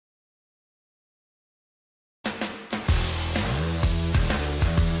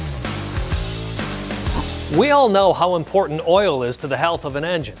We all know how important oil is to the health of an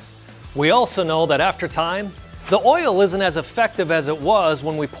engine. We also know that after time, the oil isn't as effective as it was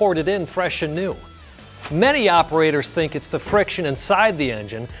when we poured it in fresh and new. Many operators think it's the friction inside the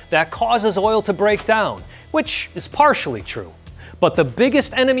engine that causes oil to break down, which is partially true. But the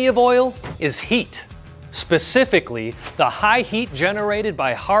biggest enemy of oil is heat. Specifically, the high heat generated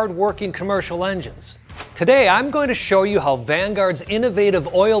by hard-working commercial engines. Today, I'm going to show you how Vanguard's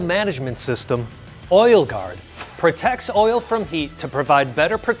innovative oil management system, OilGuard, protects oil from heat to provide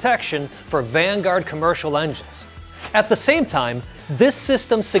better protection for Vanguard commercial engines. At the same time, this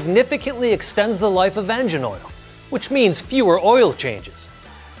system significantly extends the life of engine oil, which means fewer oil changes.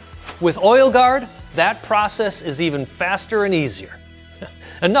 With OilGuard, that process is even faster and easier.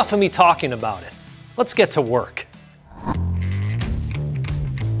 Enough of me talking about it. Let's get to work.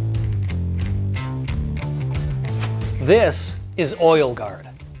 This is OilGuard.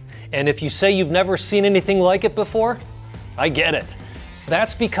 And if you say you've never seen anything like it before, I get it.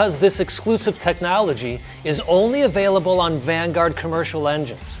 That's because this exclusive technology is only available on Vanguard commercial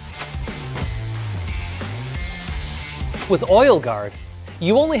engines. With OilGuard,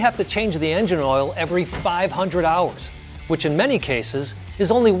 you only have to change the engine oil every 500 hours, which in many cases is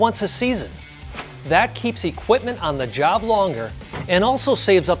only once a season. That keeps equipment on the job longer and also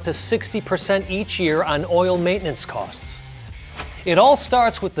saves up to 60% each year on oil maintenance costs. It all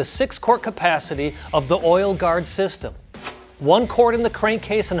starts with the 6-quart capacity of the OilGuard system. 1 quart in the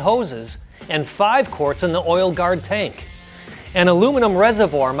crankcase and hoses, and 5 quarts in the OilGuard tank. An aluminum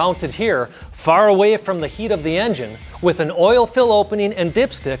reservoir mounted here, far away from the heat of the engine, with an oil fill opening and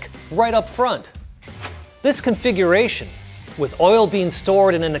dipstick right up front. This configuration, with oil being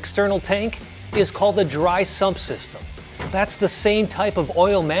stored in an external tank, is called the dry sump system. That's the same type of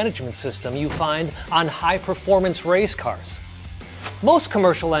oil management system you find on high-performance race cars. Most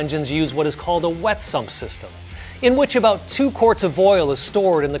commercial engines use what is called a wet sump system, in which about 2 quarts of oil is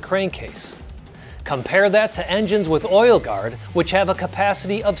stored in the crankcase. Compare that to engines with OilGuard, which have a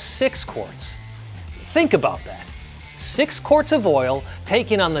capacity of 6 quarts. Think about that. 6 quarts of oil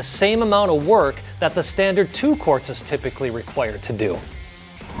taking on the same amount of work that the standard 2 quarts is typically required to do.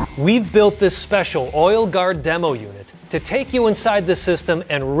 We've built this special OilGuard demo unit to take you inside the system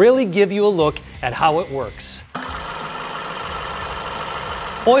and really give you a look at how it works.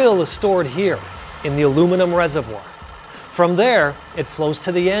 Oil is stored here in the aluminum reservoir. From there, it flows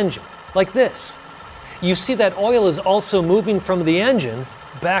to the engine, like this. You see that oil is also moving from the engine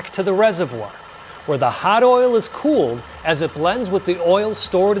back to the reservoir, where the hot oil is cooled as it blends with the oil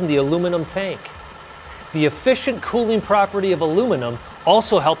stored in the aluminum tank. The efficient cooling property of aluminum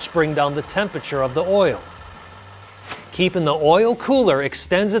also helps bring down the temperature of the oil. Keeping the oil cooler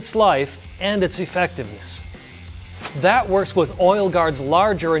extends its life and its effectiveness. That works with OilGuard's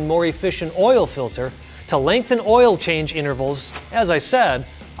larger and more efficient oil filter to lengthen oil change intervals, as I said,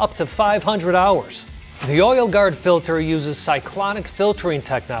 up to 500 hours. The OilGuard filter uses cyclonic filtering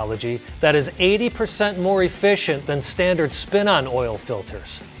technology that is 80% more efficient than standard spin-on oil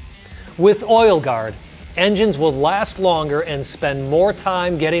filters. With OilGuard, engines will last longer and spend more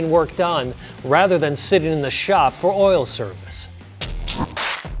time getting work done rather than sitting in the shop for oil service.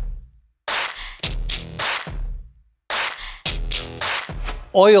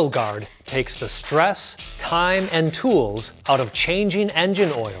 OilGuard takes the stress, time, and tools out of changing engine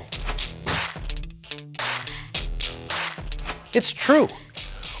oil. It's true.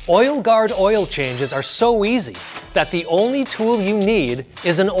 OilGuard oil changes are so easy that the only tool you need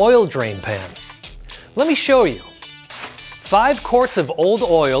is an oil drain pan. Let me show you. 5 quarts of old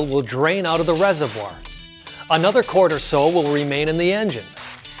oil will drain out of the reservoir. Another quart or so will remain in the engine.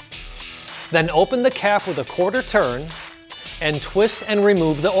 Then open the cap with a quarter turn and twist and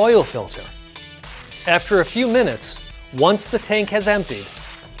remove the oil filter. After a few minutes, once the tank has emptied,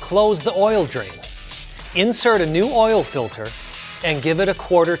 close the oil drain. Insert a new oil filter and give it a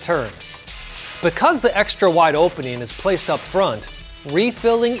quarter turn. Because the extra wide opening is placed up front,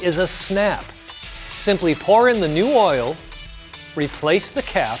 refilling is a snap. Simply pour in the new oil, replace the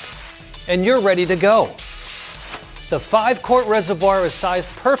cap, and you're ready to go. The 5-quart reservoir is sized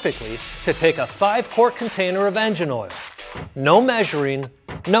perfectly to take a 5-quart container of engine oil. No measuring,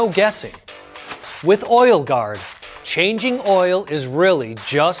 no guessing. With OilGuard, changing oil is really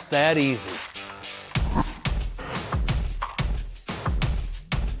just that easy.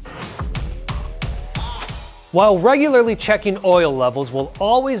 While regularly checking oil levels will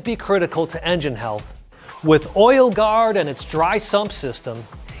always be critical to engine health, with OilGuard and its dry sump system,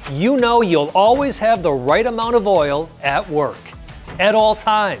 you know you'll always have the right amount of oil at work, at all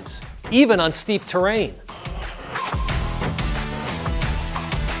times, even on steep terrain.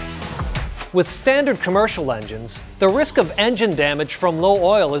 With standard commercial engines, the risk of engine damage from low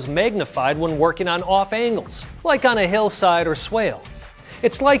oil is magnified when working on off angles, like on a hillside or swale.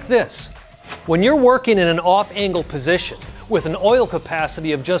 It's like this. When you're working in an off-angle position with an oil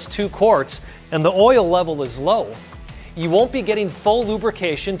capacity of just 2 quarts and the oil level is low, you won't be getting full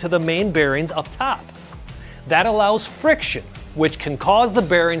lubrication to the main bearings up top. That allows friction, which can cause the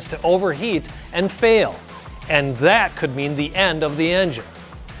bearings to overheat and fail, and that could mean the end of the engine.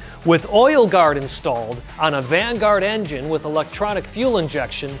 With OilGuard installed on a Vanguard engine with electronic fuel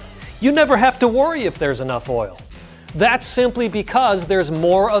injection, you never have to worry if there's enough oil. That's simply because there's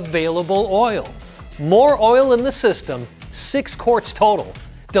more available oil. More oil in the system, 6 quarts total,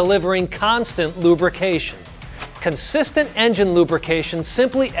 delivering constant lubrication. Consistent engine lubrication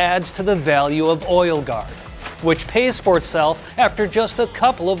simply adds to the value of OilGuard, which pays for itself after just a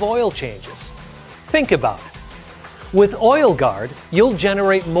couple of oil changes. Think about it. With OilGuard, you'll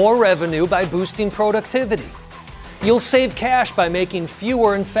generate more revenue by boosting productivity. You'll save cash by making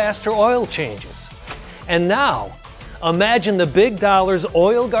fewer and faster oil changes. And now, imagine the big dollars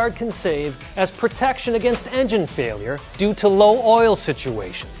OilGuard can save as protection against engine failure due to low oil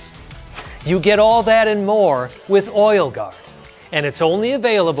situations. You get all that and more with OilGuard, and it's only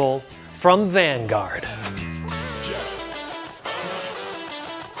available from Vanguard.